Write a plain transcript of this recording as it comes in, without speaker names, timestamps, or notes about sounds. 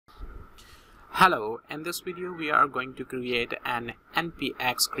Hello, in this video we are going to create an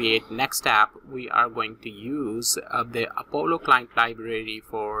npx create next app. We are going to use the Apollo Client library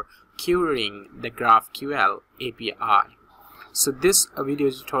for querying the GraphQL API. So this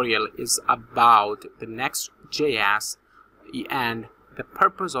video tutorial is about the Next.js, and the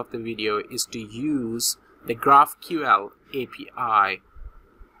purpose of the video is to use the GraphQL API.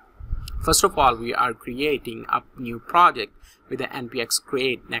 First of all, we are creating a new project with the npx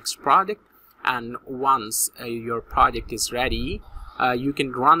create next project, and once your project is ready, you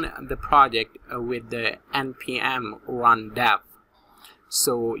can run the project with the npm run dev.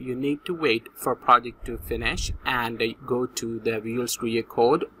 So you need to wait for project to finish and go to the Visual Studio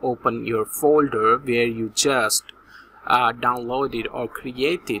Code, open your folder where you just downloaded or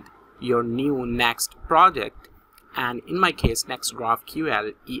created your new next project. And in my case, Next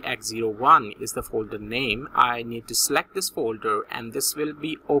GraphQL ex01 is the folder name. I need to select this folder, and this will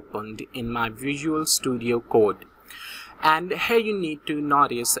be opened in my Visual Studio Code. And here you need to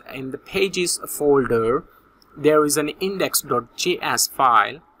notice in the pages folder there is an index.js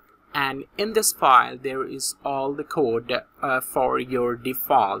file, and in this file there is all the code for your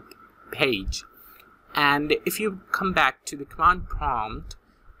default page. And if you come back to the command prompt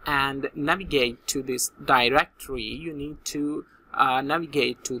and navigate to this directory, you need to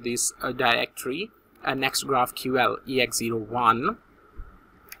navigate to this directory, Next GraphQL ex01,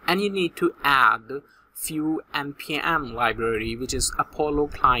 and you need to add few npm library, which is Apollo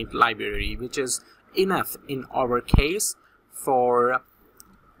Client library, which is enough in our case for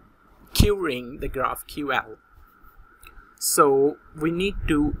querying the GraphQL. So we need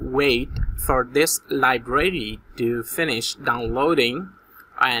to wait for this library to finish downloading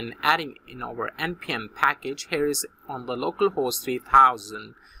and adding in our npm package. Here is on the localhost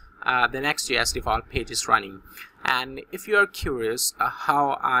 3000 the Next.js default page is running. And if you are curious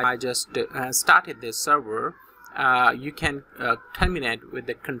how I just started this server, you can terminate with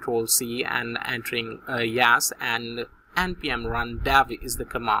the Control-C and entering yes, and npm run dev is the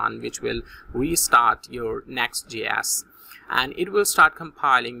command which will restart your Next.js, and it will start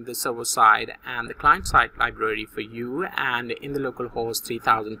compiling the server side and the client side library for you, and in the localhost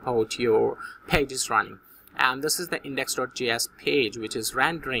 3000 port your page is running. And this is the index.js page which is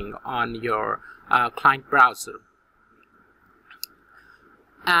rendering on your client browser.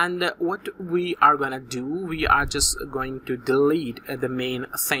 And what we are going to do, we are just going to delete the main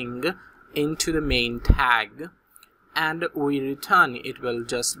thing into the main tag, and we return it will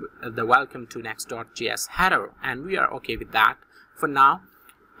just the welcome to next.js header, and we are okay with that for now.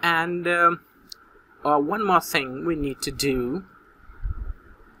 And one more thing we need to do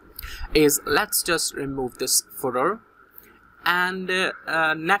is let's just remove this footer, and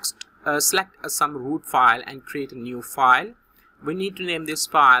next select some root file and create a new file. We need to name this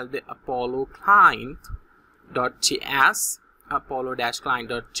file the Apollo Client.js,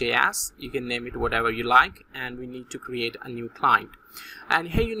 Apollo-client.js. You can name it whatever you like, and we need to create a new client. And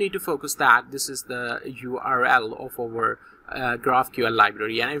here you need to focus that this is the URL of our GraphQL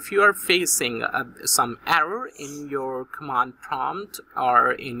library. And if you are facing some error in your command prompt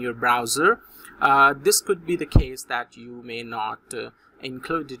or in your browser, this could be the case that you may not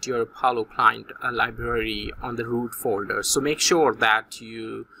included your Apollo Client library on the root folder. So make sure that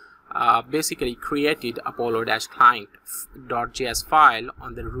you basically created Apollo-client.js file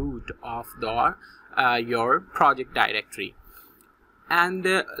on the root of the your project directory.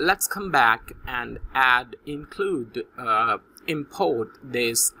 And let's come back and import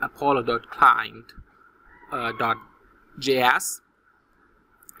this Apollo.client.js,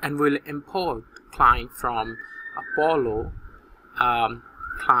 and we'll import client from Apollo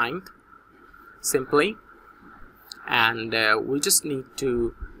client simply, and we just need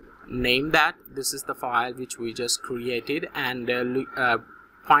to name that this is the file which we just created, and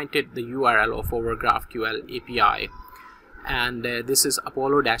pointed the URL of our GraphQL API, and this is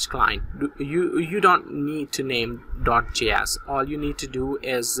Apollo-client. You don't need to name .js. All you need to do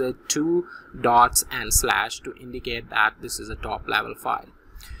is 2 dots and slash to indicate that this is a top level file.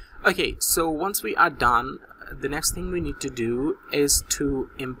 Okay, so once we are done, the next thing we need to do is to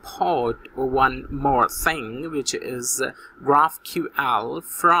import one more thing, which is GraphQL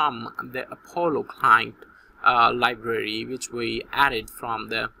from the Apollo Client library, which we added from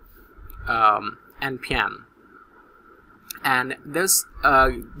the npm. And this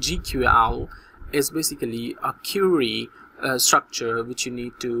GQL is basically a query structure which you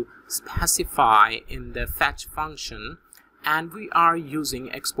need to specify in the fetch function. And we are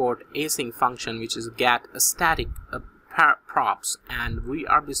using export async function, which is get a static props, and we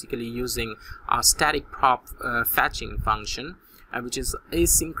are basically using a static prop fetching function, which is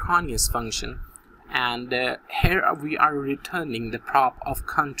asynchronous function, and here we are returning the prop of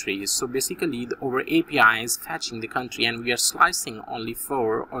countries. So basically our API is fetching the country and we are slicing only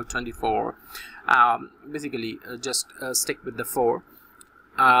 4 or 24. Basically just stick with the 4,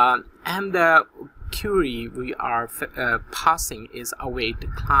 and the query we are passing is await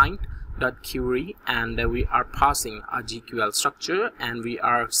client.query, and we are passing a GQL structure, and we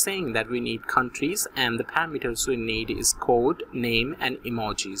are saying that we need countries, and the parameters we need is code, name, and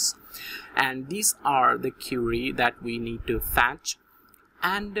emojis. And these are the query that we need to fetch.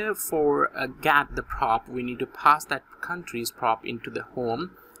 And for get the prop, we need to pass that country's prop into the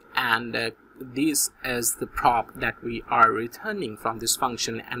home, and this is the prop that we are returning from this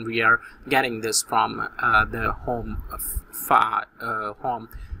function, and we are getting this from the home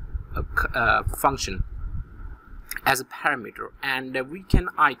function as a parameter, and we can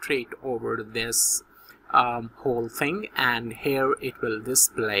iterate over this whole thing, and here it will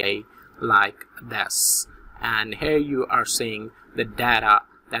display like this, and here you are seeing the data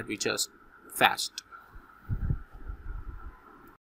that we just fetched.